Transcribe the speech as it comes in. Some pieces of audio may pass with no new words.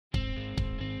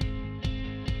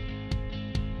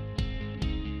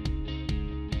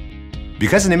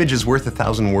Because an image is worth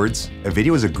 1,000 words, a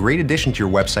video is a great addition to your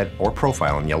website or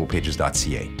profile on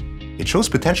YP.ca. It shows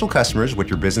potential customers what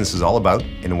your business is all about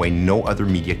in a way no other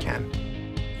media can.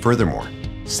 Furthermore,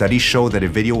 studies show that a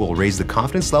video will raise the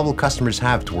confidence level customers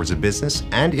have towards a business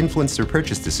and influence their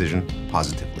purchase decision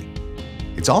positively.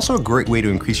 It's also a great way to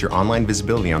increase your online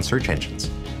visibility on search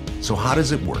engines. So how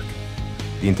does it work?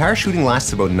 The entire shooting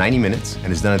lasts about 90 minutes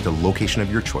and is done at the location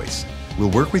of your choice. We'll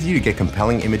work with you to get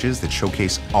compelling images that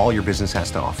showcase all your business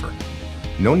has to offer.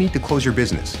 No need to close your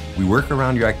business. We work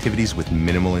around your activities with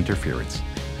minimal interference.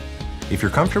 If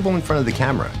you're comfortable in front of the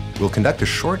camera, we'll conduct a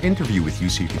short interview with you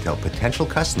so you can tell potential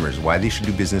customers why they should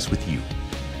do business with you.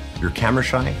 You're camera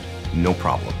shy? No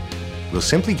problem. We'll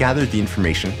simply gather the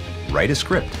information, write a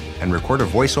script, and record a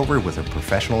voiceover with a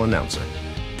professional announcer.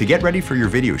 To get ready for your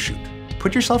video shoot,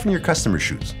 put yourself in your customer's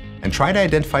shoes and try to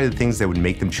identify the things that would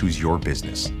make them choose your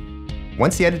business.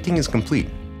 Once the editing is complete,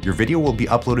 your video will be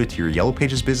uploaded to your Yellow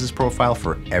Pages business profile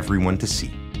for everyone to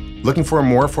see. Looking for a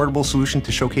more affordable solution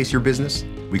to showcase your business?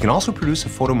 We can also produce a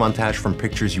photo montage from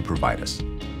pictures you provide us.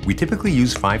 We typically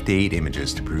use 5 to 8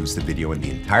 images to produce the video, and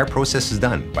the entire process is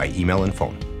done by email and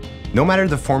phone. No matter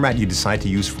the format you decide to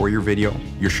use for your video,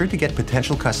 you're sure to get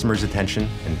potential customers' attention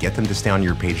and get them to stay on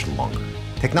your page longer.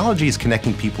 Technology is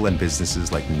connecting people and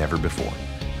businesses like never before.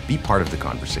 Be part of the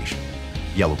conversation.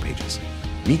 Yellow Pages.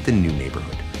 Meet the new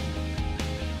neighborhood.